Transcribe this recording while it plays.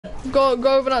Go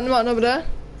over that mountain over there.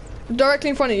 Directly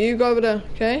in front of you, go over there,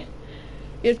 okay?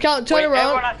 You count, turn around.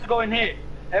 Everyone has to go in here.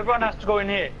 Everyone has to go in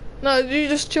here. No, you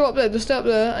just chill up there, just stay up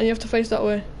there, and you have to face that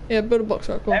way. Yeah, build a box,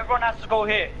 right, cool. Everyone has to go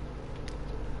here.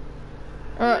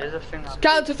 Alright,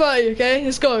 count to 30, okay?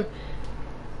 Let's go.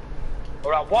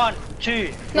 Alright, 1, 2,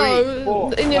 3, no,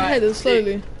 4, in your 5, head,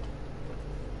 slowly.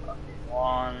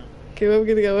 1. Okay, where are we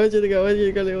gonna go? Where's you to go? Where's you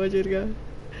to go? Where's you to go?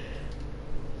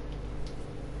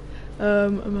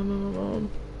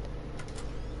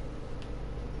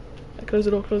 Close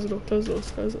the door, close the door, close the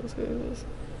doors, close the doors, close the doors.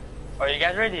 Are you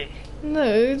guys ready?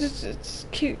 No,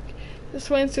 just keep. Just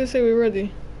wait until say we're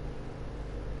ready.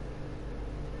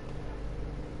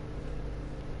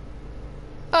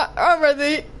 I'm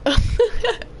ready.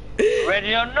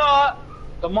 Ready or not,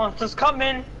 the monster's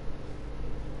coming.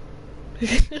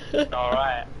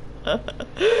 Alright. I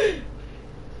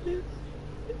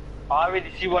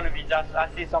already see one of you, I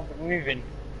see something moving.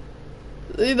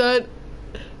 You don't.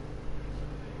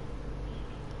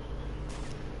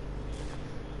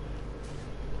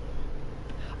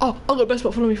 Oh, I got the best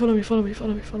spot. Follow me, follow me, follow me,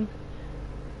 follow me, follow me.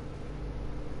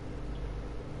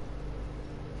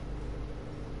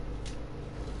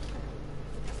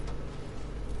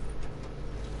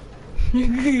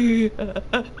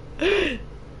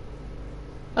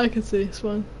 I can see, it's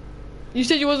fine. You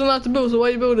said you wasn't allowed to build, so why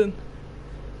are you building?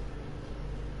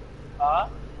 Huh?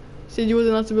 You said you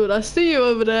wasn't allowed to build. I see you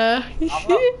over there. I'm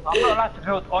not allowed to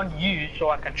build on you so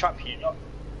I can trap you. No,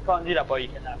 can't do that, but you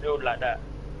cannot build like that.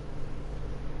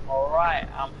 Alright,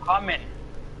 I'm coming.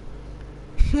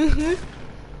 He's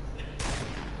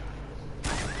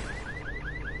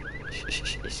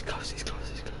close, he's close,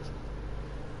 he's close.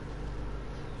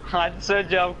 I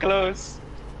told you I'm close.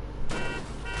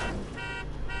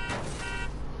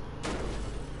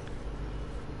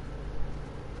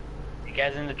 You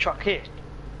guys in the truck here?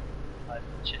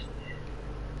 Just here.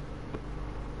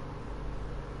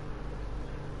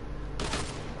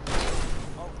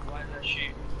 Oh, why did I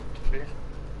shoot? Please.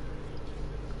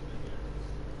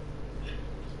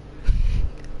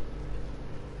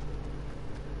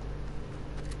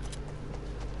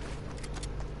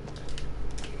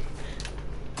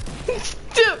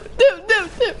 Dip.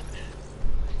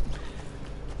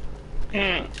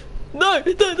 No.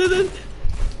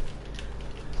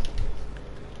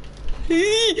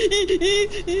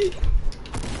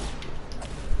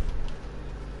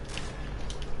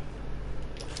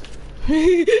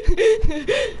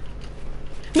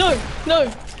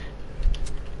 No.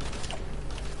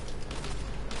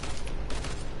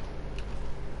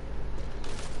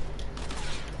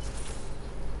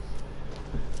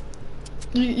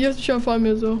 You have to try and find me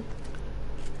as well.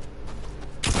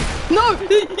 No!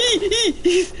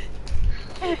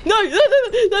 No!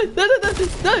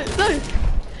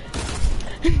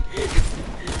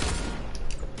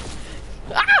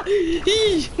 Ah!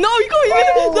 No, you got it!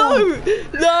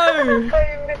 No!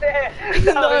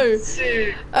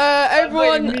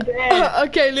 Everyone.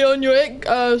 Okay, Leon, you're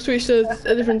it. Switch to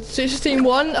a different. Switch to team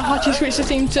 1. Hachi, switch to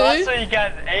team 2. I saw you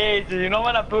guys ages. You know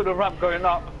when I built the ramp going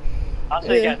up? I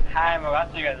saw you guys timer. I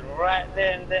saw you guys right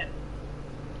there and then.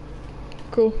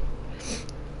 Cool.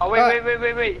 Oh wait.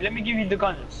 Let me give you the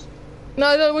guns.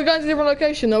 No, we're going to a different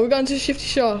location. No, we're going to Shifty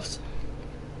Shafts.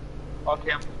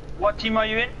 Okay. What team are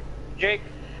you in, Jake?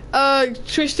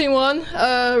 Switch team 1.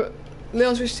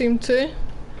 Leon switch team 2.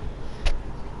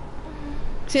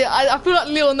 See, I feel like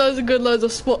Leon knows a good loads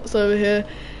of spots over here.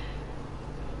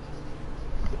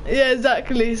 Yeah,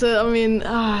 exactly. So I mean,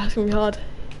 it's gonna be hard.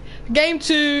 Game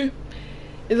 2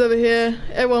 is over here.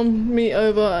 Everyone meet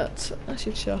over at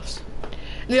Shifty Shafts.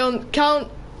 Leon, count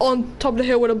on top of the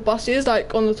hill where the bus is,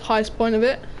 like on the highest point of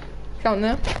it. Count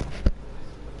there.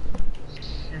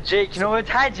 Jake, you know where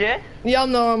to hide, yeah? Yeah, I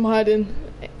know where I'm hiding.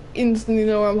 Instantly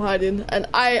know where I'm hiding. And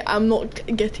I am not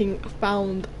getting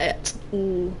found at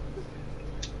all.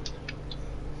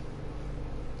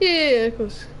 Yeah, of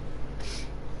course.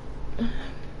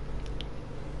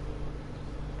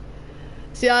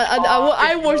 See,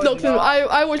 I watch Locked In.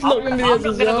 I watch Locked In videos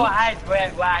as well. I'm not gonna go hide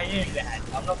where I usually hide.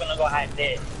 I'm not gonna go hide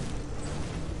there.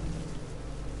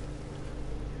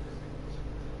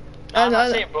 And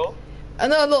that's it, bro. I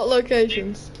know a lot of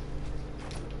locations.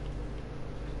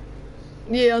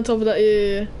 Yeah, on top of that,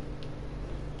 yeah.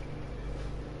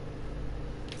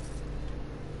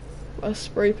 I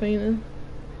spray painting.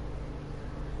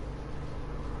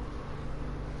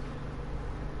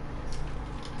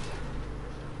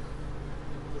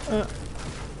 But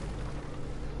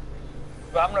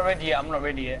I'm not ready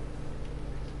yet.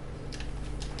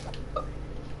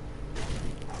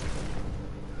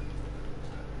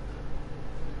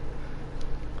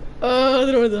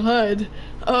 don't know where to hide.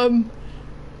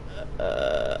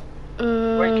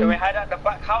 Wait, can we hide at the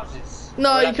back houses?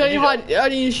 No, Or you like can only the middle? hide,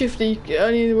 only in shifty,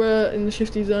 only we're in the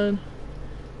shifty zone.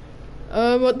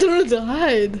 I don't know where to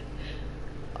hide.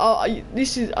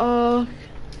 This is,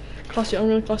 clash it, I'm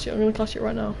gonna clash it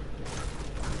right now.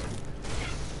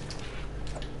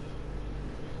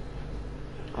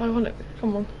 I want it,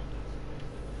 come on.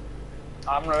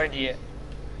 I'm not ready yet.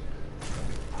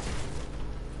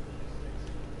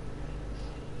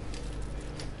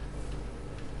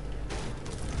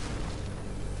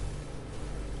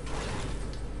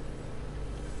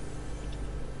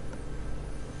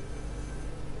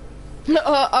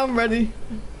 I'm ready.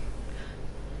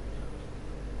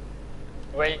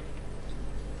 Wait.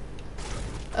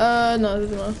 No, it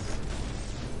doesn't matter.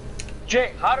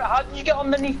 Jake, how did you get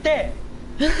underneath there?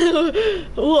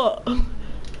 What? Do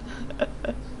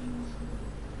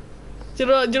you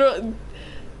know?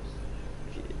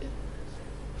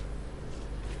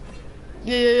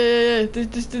 Yeah.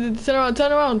 Just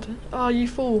turn around. Oh, you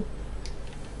fool.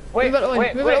 Wait, Move it away.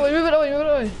 wait, Move wait. it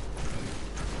away.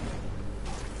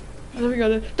 Oh, there we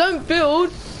go. Don't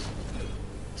build.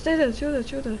 Stay there. Chill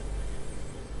there.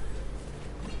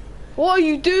 What are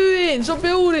you doing? Stop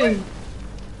building. Wait.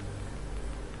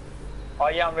 Oh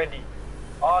yeah, I'm ready.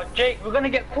 Oh Jake, we're gonna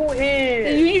get caught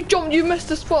here. You jumped. You messed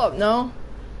the spot up now.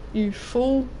 You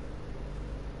fool.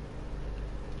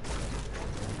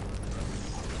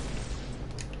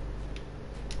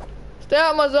 Stay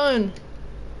out of my zone.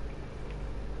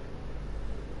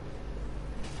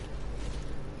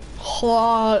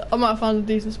 Oh, I might have found a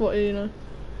decent spot here, you know.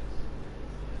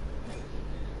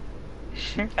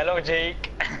 Hello Jake.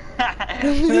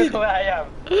 Look where I am.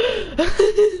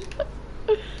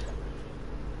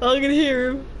 I can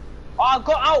hear him. Oh, I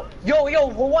got out. Yo,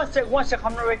 one sec.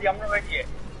 I'm not ready yet.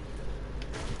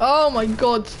 Oh my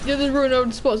god, you're just ruining all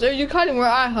the spots. You're hiding where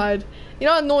I hide. You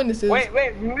know how annoying this is? Wait,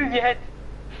 move your head.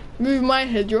 Move my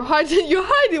head. You're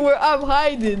hiding where I'm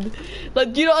hiding.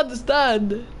 Like, you don't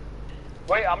understand.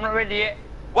 Wait, I'm not ready yet.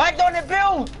 Why don't it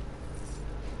build?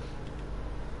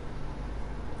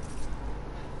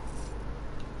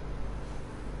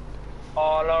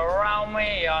 All around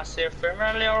me, I see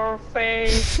familiar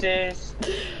faces.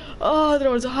 Oh, I don't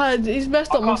know where to hide. He's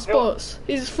messed up my can't build. spots.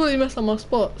 He's fully messed up my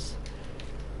spots.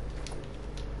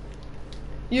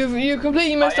 You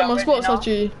completely messed you up my ready spots, now?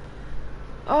 Archie.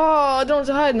 Oh, I don't know where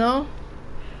to hide now.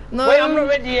 No. Wait, I'm not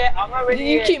ready yet.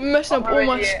 You keep messing I'm up not all ready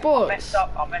my yet. spots.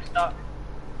 I messed up.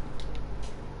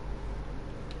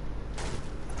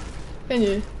 Can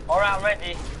you? Alright, I'm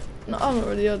ready. No, I'm not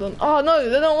ready. Hold on. Oh no,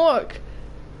 they don't work.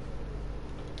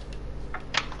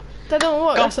 They don't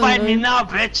work. Come That's find me annoying. now,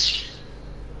 bitch.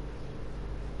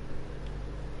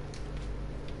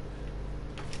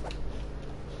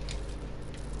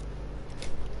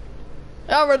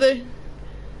 I'm ready.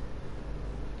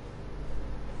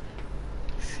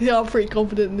 Yeah, I'm pretty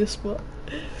confident in this spot.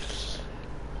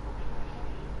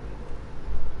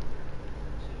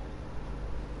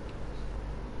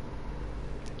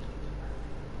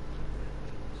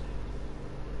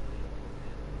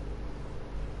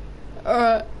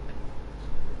 Alright.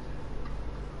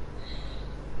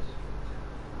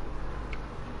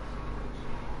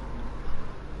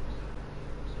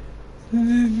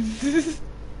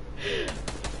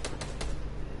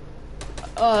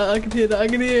 Oh, I can hear that, I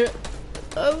can hear it.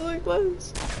 I was like,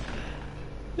 close.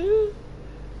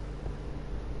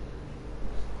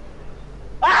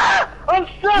 Ah! I'm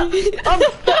stuck! I'm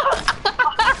stuck!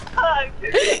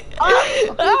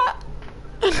 Ah!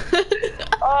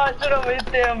 Oh, I should have hit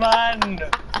there, man.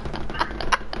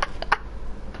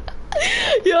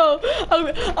 Yo,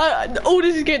 all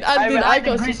this is getting added in. We I hide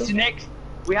in got Greasy next.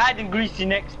 We hide in Greasy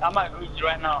next. I'm at Greasy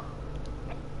right now.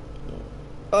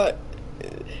 No,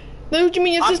 what do you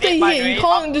mean? You have to I'm stay it, by here. the You way.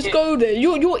 can't I'm just it. go there.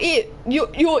 You're it.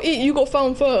 You're it. You got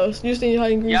found first. You stay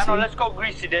hiding Greasy. Yeah, no, let's go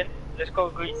Greasy then. Let's go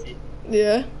Greasy.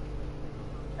 Yeah.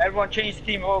 Everyone change the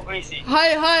team, go Greasy.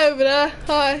 Hi over there.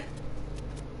 Hi.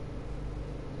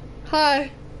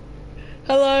 Hi.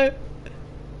 Hello.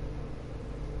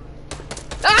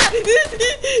 Ah!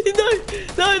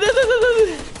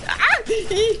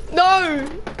 No.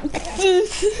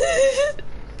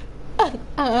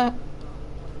 Ah! No.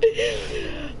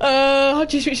 How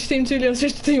do you switch to team 2, Leon?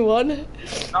 Switch to team 1.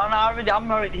 No,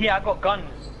 I'm already here. I got guns.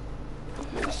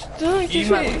 Don't You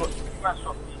you might switch.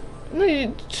 swap. No,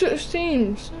 you switch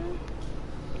teams.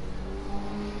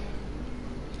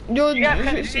 You're You guys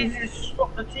can switch- easily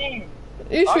swap the team.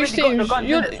 You I switch already got the teams. guns,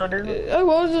 You're, innit, so there's- oh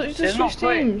well, just there's no switch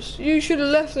point. teams. You should have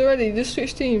left already. Just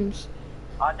switch teams.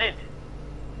 I did.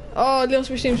 Oh, Leon,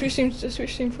 switch teams. Switch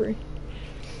team 3.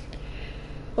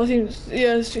 I think,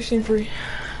 yeah, it's 16-3.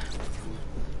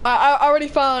 I already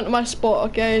found my spot,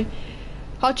 okay?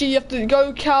 Hachi, you have to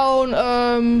go count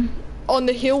on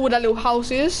the hill where that little house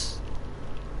is.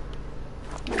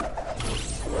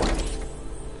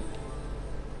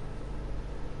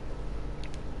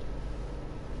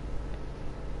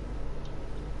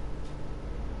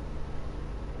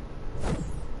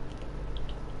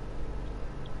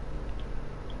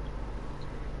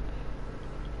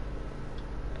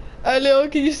 Leo,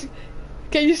 can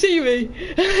you see me?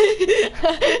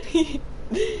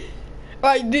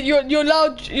 Right, you're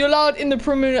loud in the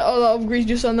perimeter of Greece,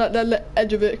 just on that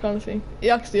edge of it, kind of thing.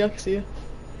 Yeah, I can see you.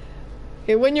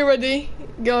 Okay, when you're ready,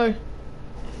 go.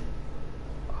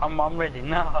 I'm ready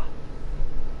now.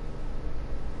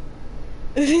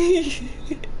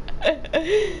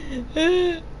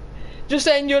 Just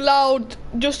saying, you're loud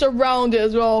just around it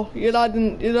as well. You're loud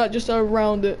just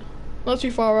around it, not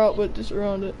too far out, but just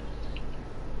around it.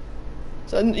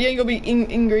 So you ain't gonna be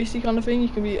in greasy kind of thing. You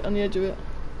can be on the edge of it.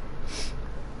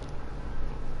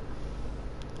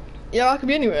 Yeah, I could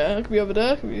be anywhere. I could be over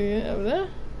there. I could be over there.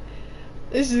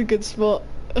 This is a good spot.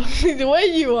 The way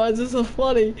you are is just so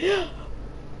funny.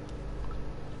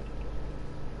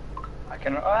 I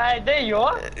can. Alright, there you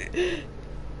are.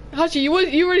 Hachi, you were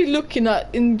already looking at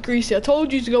in greasy. I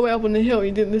told you to go way up on the hill.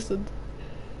 You didn't listen.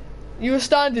 You were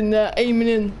standing there aiming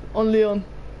in on Leon.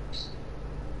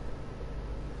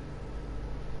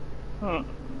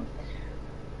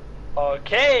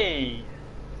 Okay.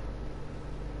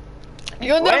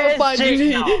 You'll never find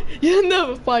me. You'll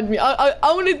never find me. I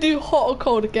want to do hot or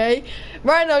cold, okay?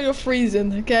 Right now you're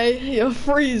freezing, okay? You're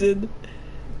freezing.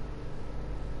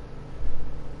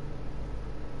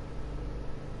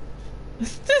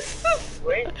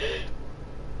 Wait.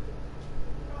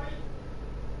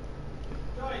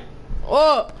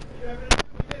 What?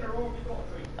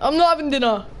 I'm not having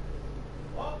dinner.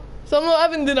 What? So I'm not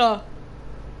having dinner.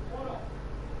 Why not?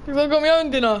 Because I've got my own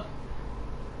dinner. Oh,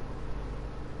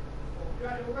 you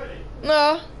had it already?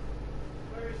 Nah,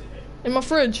 Where is it then? in my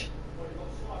fridge. What, you got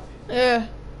slices? Yeah.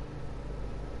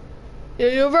 Yeah,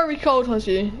 you're very cold,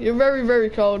 Hachi. You're very, very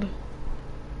cold.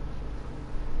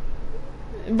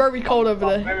 Very cold over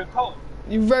I'm there. very cold.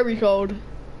 You're very cold.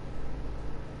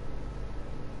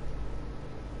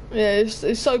 Yeah,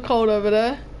 it's so cold over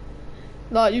there.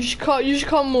 Like you should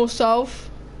come more south.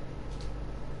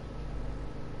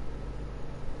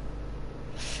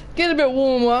 Get a bit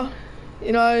warmer.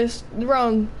 You know, it's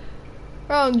around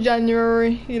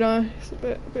January. You know, it's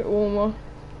a bit warmer.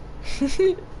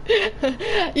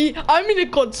 I'm in a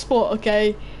good spot,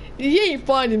 okay? You ain't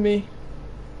finding me.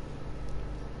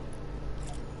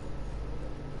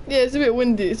 Yeah, it's a bit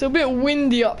windy. It's a bit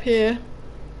windy up here.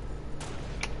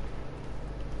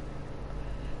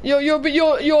 You're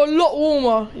a lot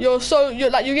warmer. You're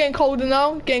getting colder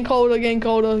now. Getting colder. Getting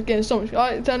so much.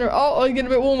 Alright, turn around. Oh, it's getting a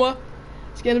bit warmer.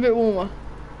 It's getting a bit warmer.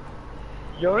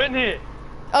 You're in here.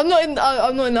 I'm not in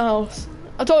the house.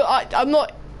 I'm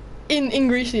not in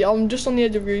Greasy. I'm just on the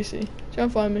edge of Greasy. Try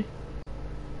and find me.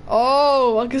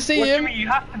 Oh, I can see What do him. you mean?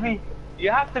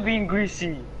 You have to be in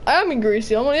Greasy. I am in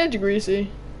Greasy. I'm on the edge of Greasy.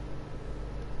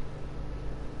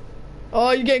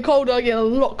 Oh, you're getting colder. I'm getting a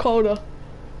lot colder.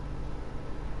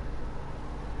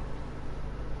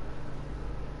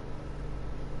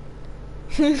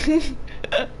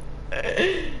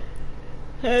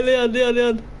 Hey,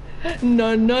 Leon.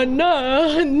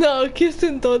 No,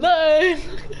 kissing tonight.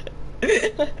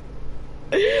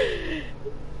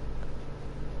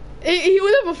 He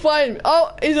will never find me.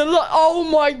 Oh, he's a lot. Oh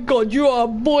my god, you are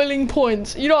boiling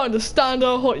points. You don't understand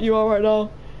how hot you are right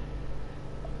now.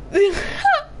 You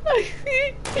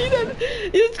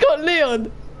just got Leon.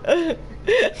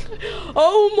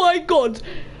 Oh my god.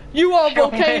 You are a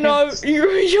volcano.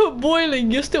 You're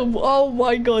boiling. You're still. Oh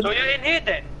my god. So you're in here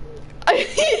then?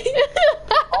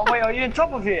 Oh wait, are you on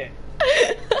top of here?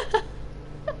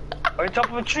 Are you on top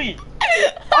of a tree?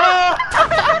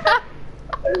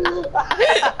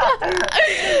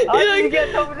 How did you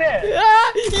get over there?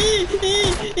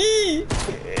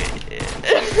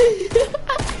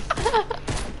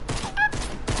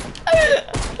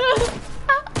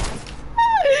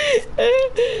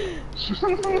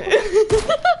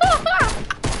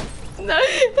 No.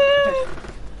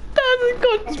 That's a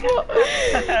good spot.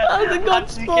 That's a good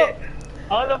spot.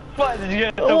 How the fuck did you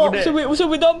get over there? So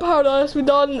we done Paradise, we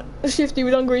done Shifty,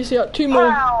 we done Greasy. Two more.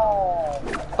 Wow.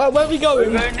 Right, where are we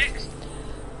going? We're going next.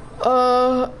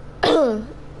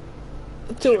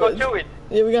 Tilted. Tilted.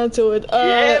 Yeah, we're going Tilted.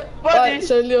 Yeah, buddy. Right,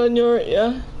 so Leon, you're it,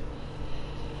 yeah?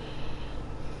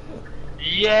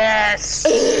 Yes.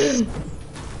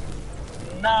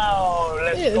 Now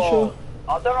let's go. Sure.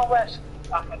 I don't know where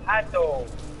I can handle.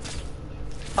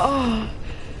 Oh.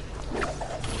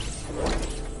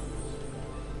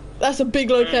 That's a big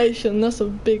location. That's a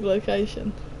big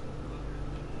location.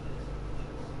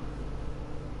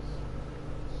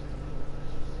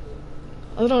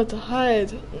 I don't know where to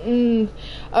hide.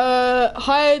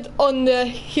 Hide on the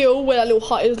hill where that little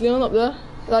hut is, Leon, up there.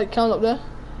 Like, count up there.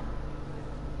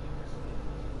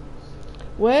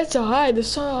 Where to hide? There's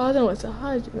so I don't know where to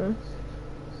hide, you know.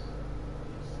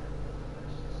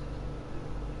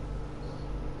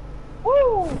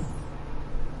 Woo!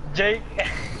 Jake.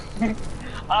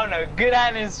 I don't know, good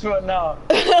hiding spot now.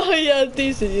 Oh yeah, it's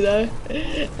decent, you know.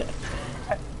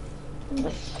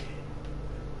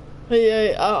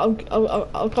 Hey, I'm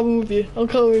coming with you. I'm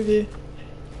coming with you.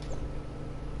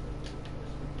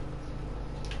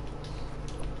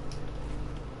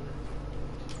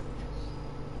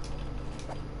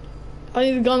 I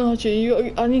need a gun,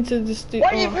 Hachi. I need to just do. Why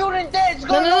are you building dead? It's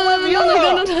got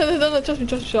No, trust me,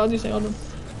 I'll do something on them.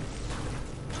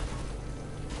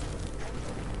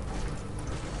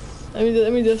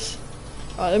 Let me just.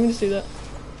 Alright, let me just do that.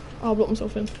 I'll block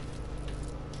myself in.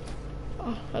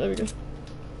 Oh, there we go.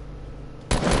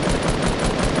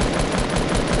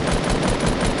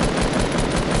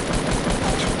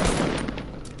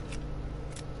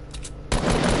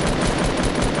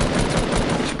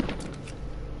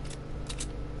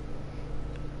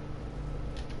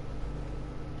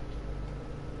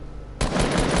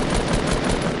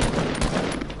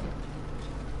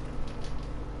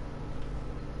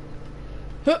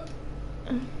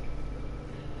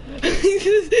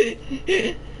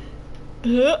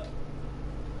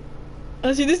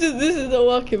 Actually, this is not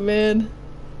working, man.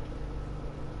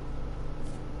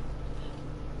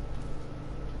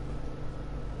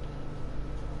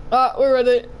 Ah, we're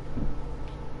ready.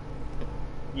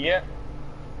 Yeah.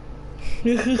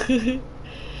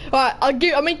 Alright,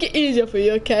 I'll make it easier for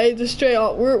you, okay? Just straight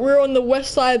up. We're on the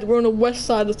west side. We're on the west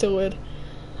side of Tilwood.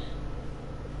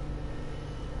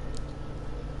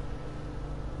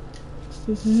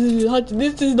 This is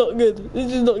not good.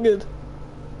 This is not good.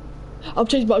 I'll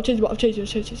change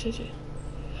it.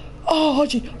 Oh,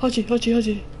 Hachi.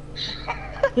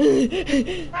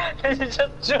 Just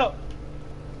jump.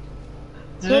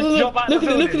 No. Jump out Look the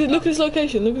at building. this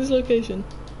location.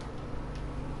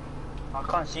 I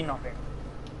can't see nothing.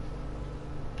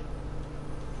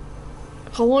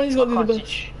 Come on, he's got to do I the can't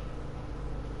best. see.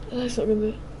 That's not gonna do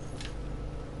it.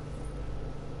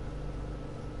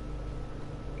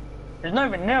 There's not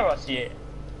even near us yet.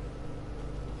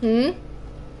 Oh,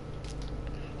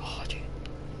 dude.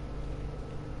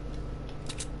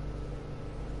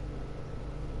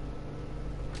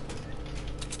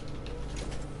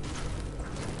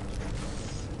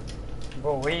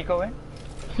 Bro, where you going?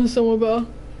 Somewhere better.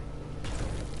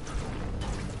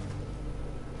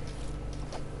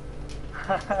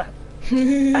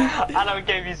 I don't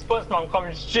give you spots, man. I'm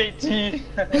coming straight to you.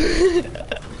 I'm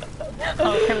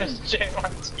coming straight on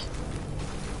to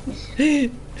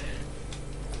you.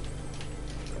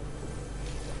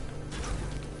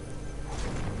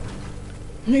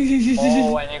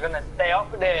 Oh, and you're gonna stay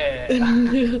up there.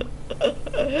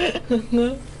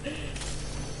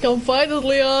 Come find us,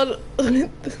 Leon.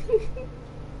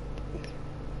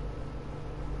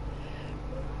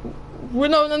 No.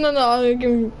 I'm gonna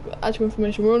give you actual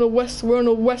information. We're on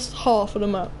the west half of the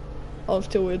map of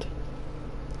Tilwood.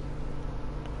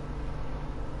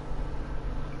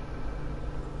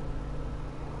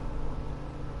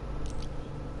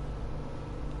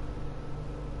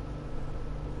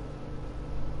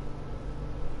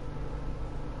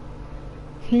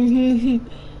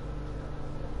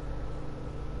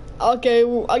 Okay,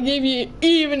 well, I'll give you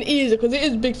even easier because it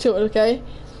is big Tilwood. Okay,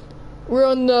 we're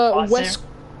on the west.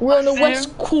 We're on the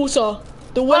west quarter.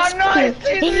 The west quarter.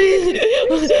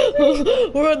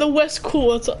 We're on the west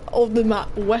quarter of the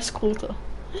map. West quarter.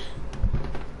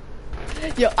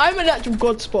 Yo, I'm an actual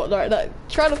god spot. Like,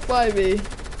 try to find me. It's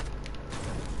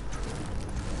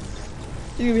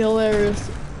gonna be hilarious.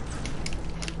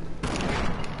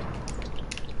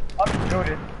 I'm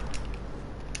loaded.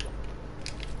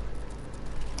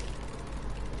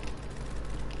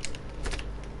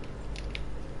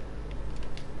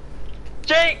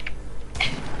 Jake!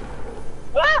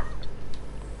 Ah!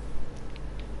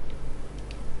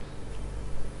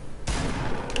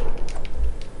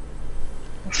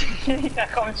 I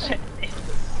can't shake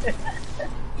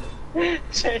it.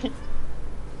 Jake.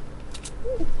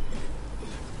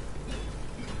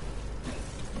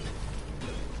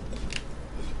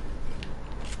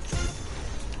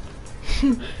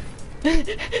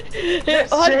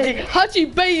 How'd you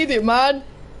baited it, man?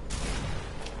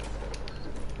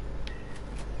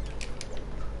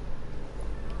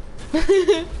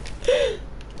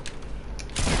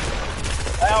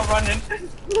 start running.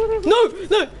 No, no, no!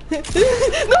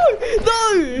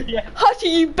 Yeah.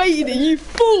 Hachi, you baited it, you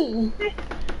fool!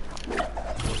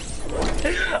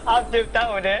 I've dipped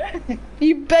out with it.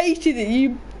 You baited it,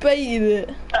 you baited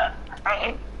it.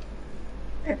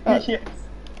 Yes.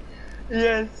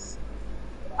 Yes.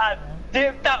 I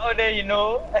dipped out with it, you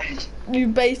know. You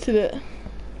baited it.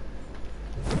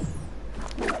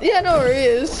 Yeah, I know where it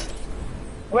is.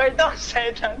 Wait, don't say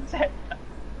it, don't say it.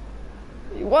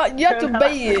 What? You had to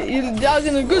bait it. I was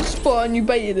in a good spot and you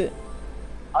baited it.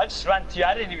 I just ran to you,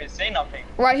 I didn't even say nothing.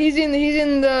 Right, he's in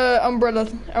the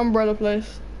umbrella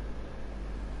place.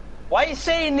 Why are you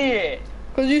saying it?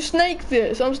 Cause you snaked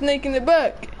it, so I'm snaking it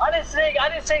back. I didn't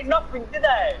say nothing, did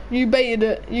I? You baited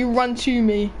it. You run to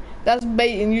me. That's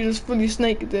baiting. You just fully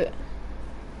snaked it.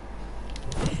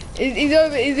 He's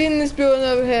over. He's in this building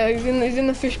over here. He's in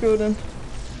the fish building.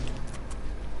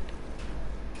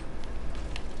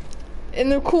 In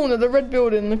the corner, the red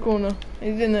building in the corner.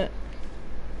 He's in it.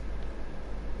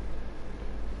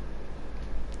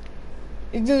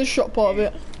 He's in the shop part of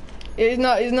it. He's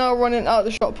now running out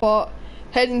the shop part,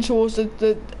 heading towards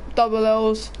the double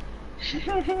L's.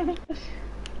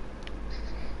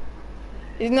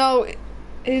 He's now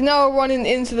running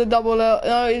into the double L.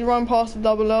 No, he's run past the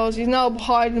double L's. He's now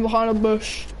hiding behind a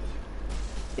bush.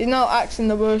 He's now axing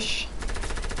the bush.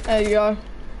 There you go.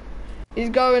 He's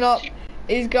going up.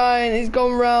 He's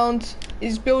going round.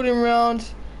 He's building round.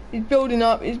 He's building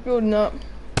up. He's building up.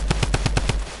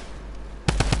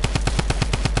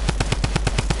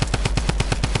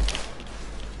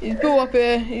 He's built up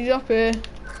here. He's up here.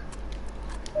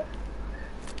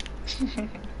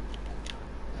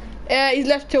 Yeah, he's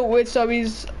left tilted, so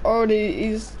he's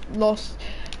lost.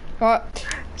 Right.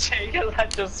 Jake, you're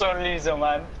like just so loser,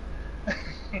 man.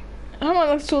 How am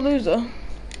I like a loser?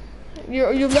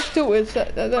 You're left tilted. So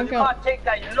that don't You count. can't take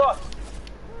that, you lost.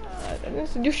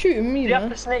 You're shooting me, You man.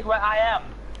 have to snake where I am.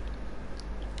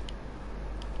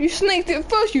 You snaked it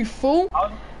first, you fool. You I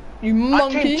came to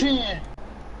monkey. you.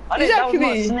 I didn't, that was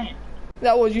not a Exactly. snake.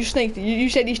 That was, you snaked it. You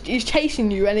said he's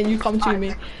chasing you and then you come to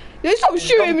me. You stop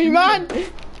shooting me, man.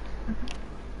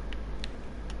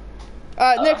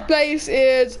 Next place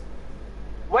is...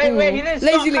 Wait, he didn't Lazy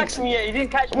start Links. catching me yet. He didn't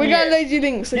catch me We're yet. going Lazy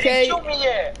Links, He okay? didn't shoot me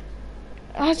yet.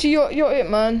 Actually, you're it,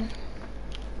 man.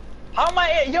 How am I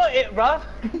it? You're it, bruv.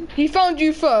 He found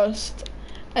you first,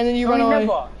 and then you No, ran he away.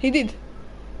 never. He did.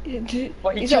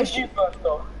 But he He's killed actually- you first,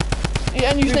 though.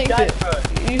 Yeah, and you You snaked died it.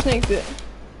 first. You snaked it.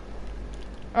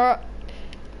 Alright.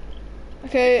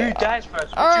 Okay. Who dies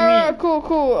first? What Alright, cool.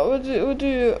 We'll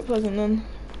do Pleasant then.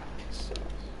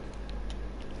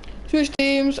 Switch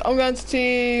teams. I'm going to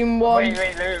team one. do you mean?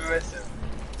 Wait, let me listen.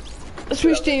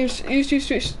 Switch teams. You two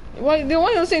switch. Why are you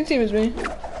on the same team as me?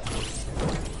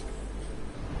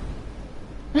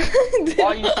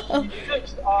 Oh, you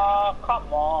switched? Oh,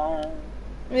 come on.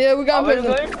 Yeah, we're going Where are we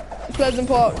Pleasant. going? Pleasant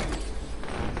Park.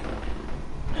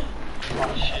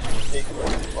 Oh, shit. Big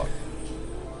fuck.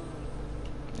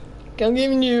 Okay, I'm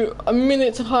giving you a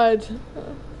minute to hide.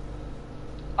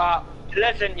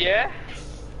 Pleasant, yeah?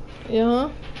 Yeah, huh?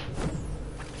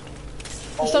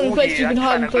 There's some place you can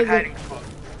hide in Pleasant.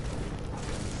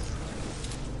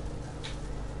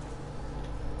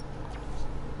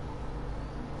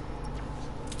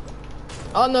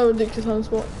 I know ridiculous hiding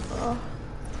spot.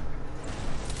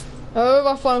 Whoever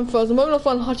I find first, I'm hoping I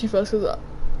find Hachi first because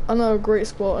I know a great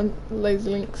spot and Lazy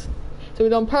Links. So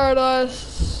we've done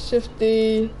Paradise,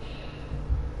 Shifty.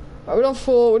 Right, we've done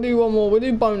 4, we'll do one more, we'll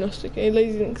do bonus, okay?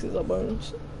 Lazy Links is our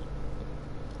bonus.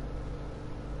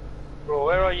 Bro,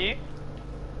 where are you?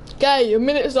 Okay, your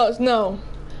minute starts now.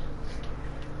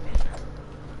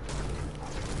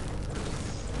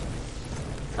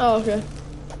 Oh, okay.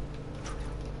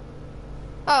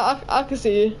 I can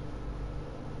see you.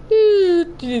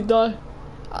 Did you die?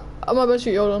 I might better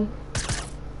shoot you, hold on.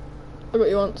 I got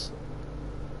you once.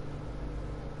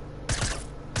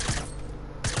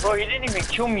 Bro, you didn't even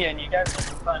kill me and you guys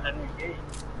didn't find a new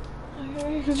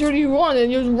game. Because you already won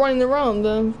and you're just running around,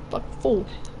 like a fool.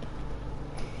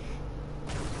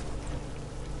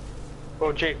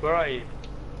 Bro, Jake, where are you?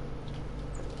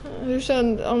 You're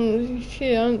saying,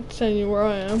 here, I'm telling you where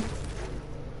I am.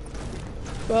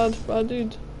 Bad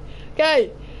dude.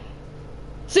 Okay!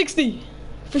 60,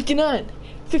 59,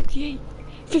 58,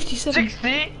 57.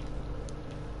 60?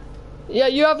 Yeah,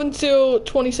 you have until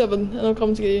 27 and I'll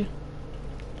come to get you.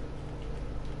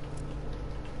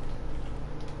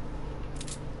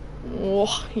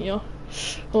 Oh, yeah.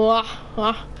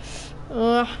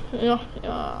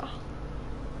 Yeah.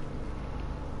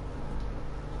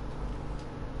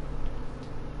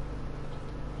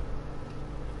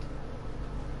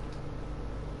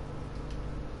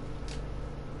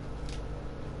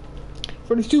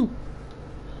 32.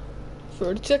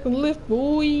 30 seconds left,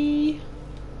 boy.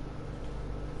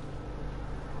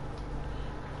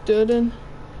 Dun dun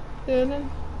dun.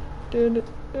 There's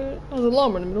an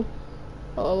alarm in the middle.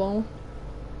 Alarm.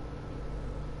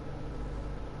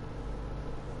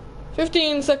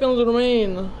 15 seconds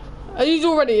remain. Are you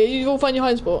all ready? Are you all find your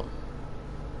hiding spot?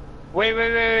 Wait,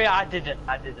 I didn't.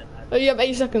 Oh, you have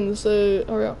 8 seconds, so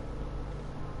hurry up.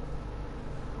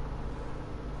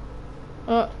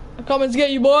 I'm coming to get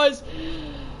you, boys.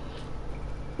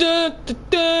 Dun dun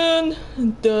dun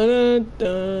dun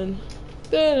dun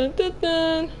dun dun dun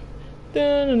dun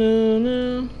dun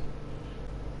dun.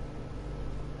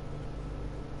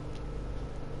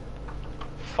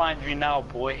 Find me now,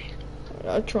 boy.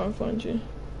 I'll try and find you.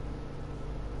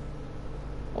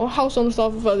 Or house on the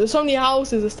staff at? There's so many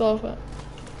houses to staff at.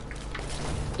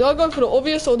 Do I go for the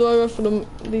obvious or do I go for the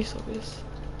least obvious?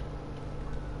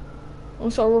 I'm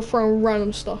start throwing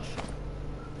random stuff.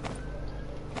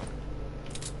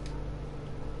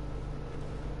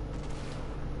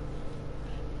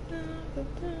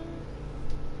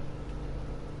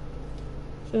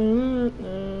 I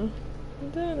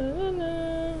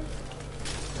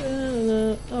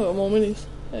got more minis.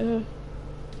 Hey.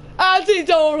 I see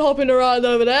someone hopping around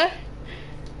over there.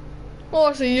 Oh,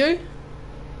 I see you.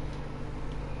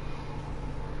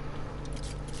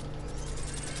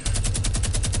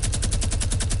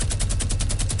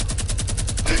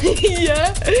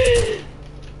 Yeah.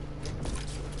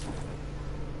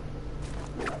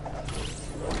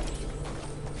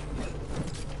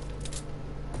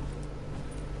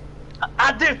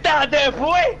 I did that there,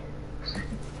 boy.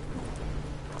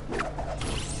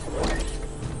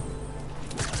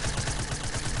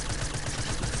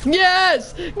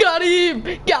 Yes! Got him!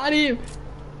 Got him!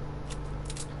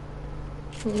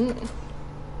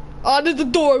 Oh, there's a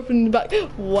door open in the back.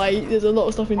 Wait, there's a lot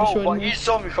of stuff in the Oh, show. but you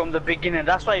saw me from the beginning.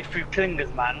 That's why you threw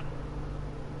clingers, man.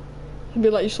 It'd be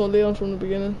like you saw Leon from the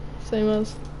beginning. Same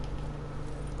as.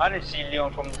 I didn't see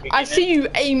Leon from the beginning. I see you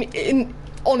aim in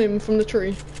on him from the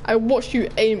tree. I watched you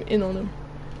aim in on him.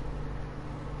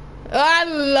 I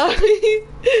love it.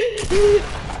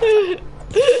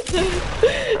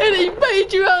 And he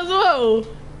paid you as well.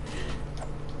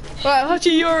 Right,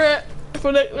 Hachi, you're it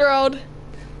for next round.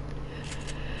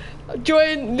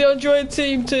 Join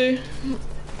team 2.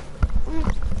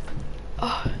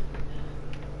 Oh.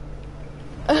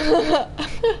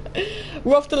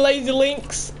 We're off to Lazy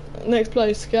Links. Next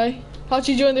place, okay?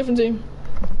 Hachi, join a different team.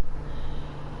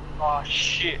 Oh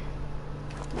shit.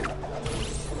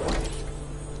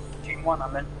 Team 1,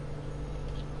 I'm in.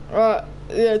 Right,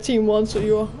 yeah, team 1, so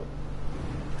you are.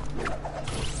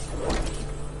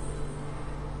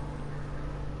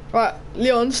 Right,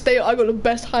 Leon, stay. I got the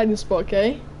best hiding spot,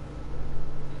 okay?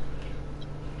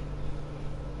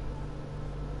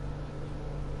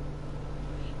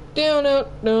 Down, down,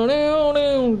 down, down,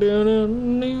 down,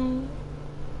 down, down.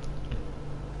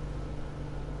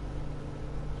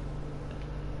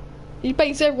 He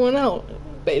baits everyone out.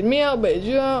 Baited me out, baited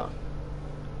you out.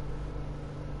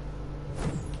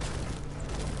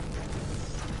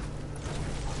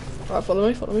 Alright, follow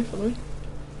me, follow me, follow me.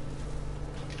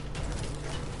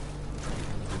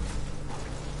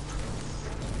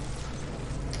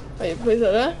 Hey, place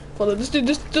that there. Follow.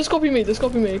 Just copy me,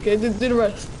 okay? Do the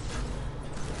rest.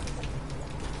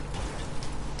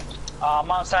 I'm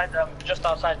outside, just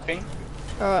outside ping.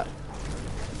 Alright.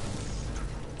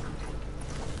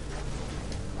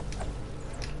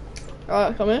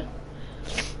 Alright, come here.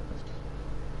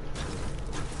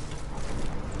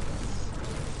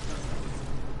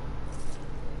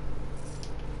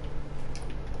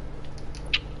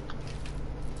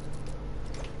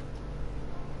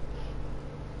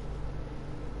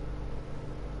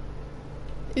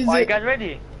 Are you guys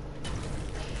ready?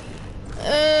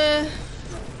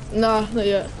 Nah, not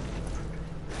yet.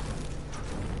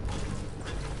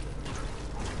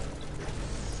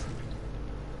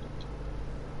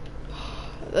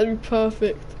 That'd be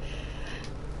perfect.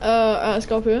 Let's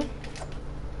go up here.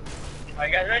 Are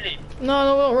you guys ready?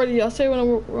 No, we're not ready. I'll say when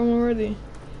we're ready.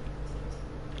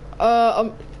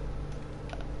 Come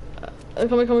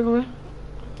here.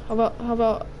 How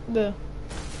about there?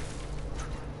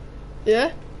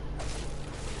 Yeah?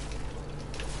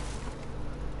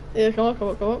 Yeah, come on.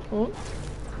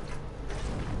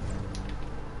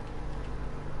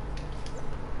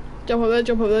 Jump up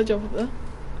there.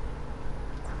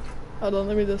 Hold on,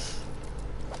 let me just.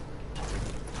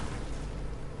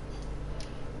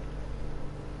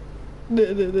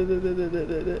 Right,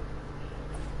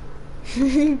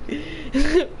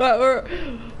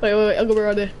 wait, I'll go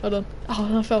around there. Hold on.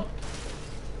 Oh, I fell.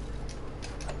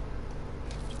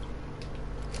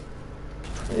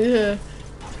 Yeah.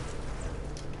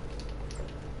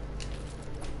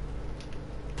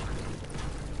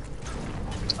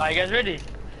 Are you guys ready?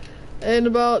 In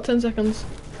about 10 seconds.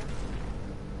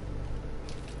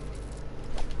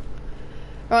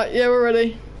 Alright, yeah, we're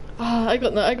ready. Ah, I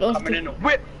got Coming in a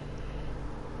whip.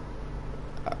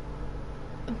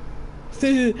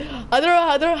 I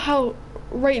don't know how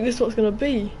rate this what's gonna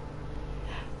be.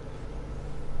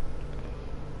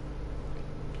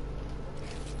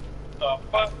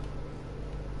 Fuck.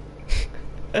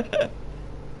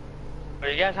 Are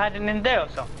you guys hiding in there or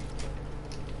something?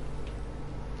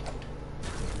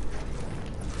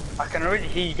 I can already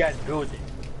hear you guys building.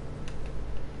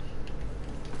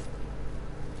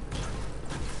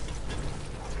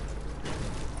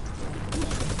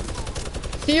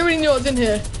 So you already knew I was in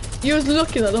here. You was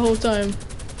looking at the whole time.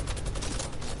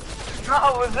 No,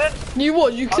 I wasn't. You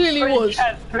was, you clearly was. I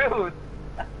saw you guys build.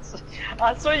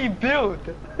 I saw you build.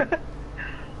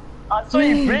 I saw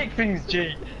you break things,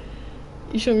 G.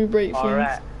 You showed me break things.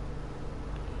 Alright.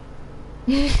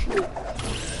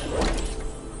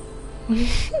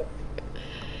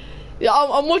 Yeah,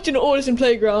 I'm watching all this in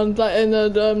Playground, like in the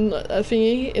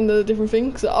thingy, in the different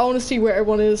things. I want to see where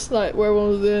everyone is, like where everyone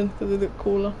was in, because they look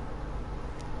cooler.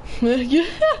 Yeah.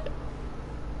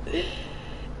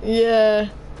 Yeah.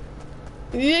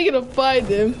 You ain't gonna find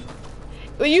him.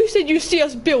 Well, you said you see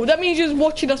us build. That means you're just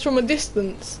watching us from a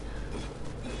distance.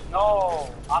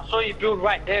 No, I saw you build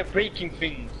right there, breaking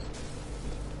things.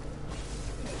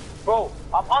 Bro,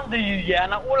 I'm under you, yeah,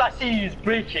 and all I see is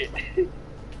break it.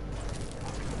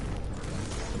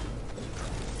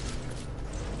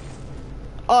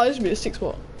 Oh, this would be a 6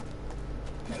 watt.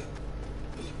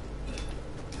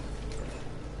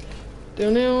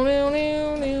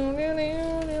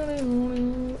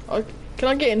 Oh, can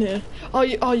I get in here? Oh,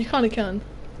 you kind of can.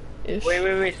 Ish.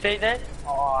 Wait, stay there.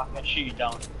 Oh, I can shoot you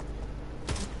down.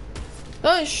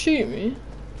 Don't shoot me.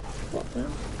 What the?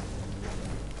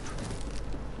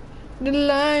 The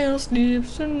lion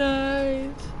sleeps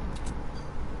tonight.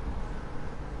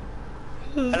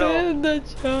 Hello. In the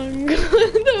jungle.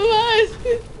 The mice.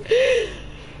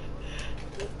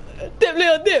 Dip,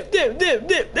 Leon, dip.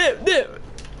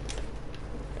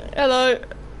 Hello.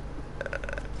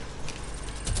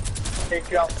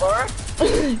 Take you out first.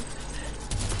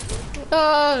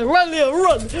 Run, Leon,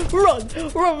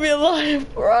 run, be alive,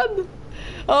 run.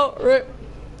 Oh, rip.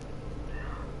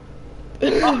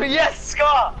 Oh yes,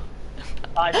 Scott.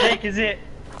 I take is it.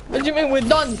 What do you mean we're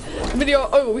done? Video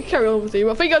over. We carry on with you.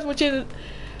 But thank you guys for watching.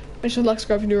 Make sure to like,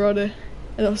 subscribe if you're new around here,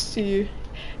 and I'll see you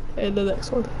in the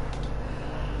next one.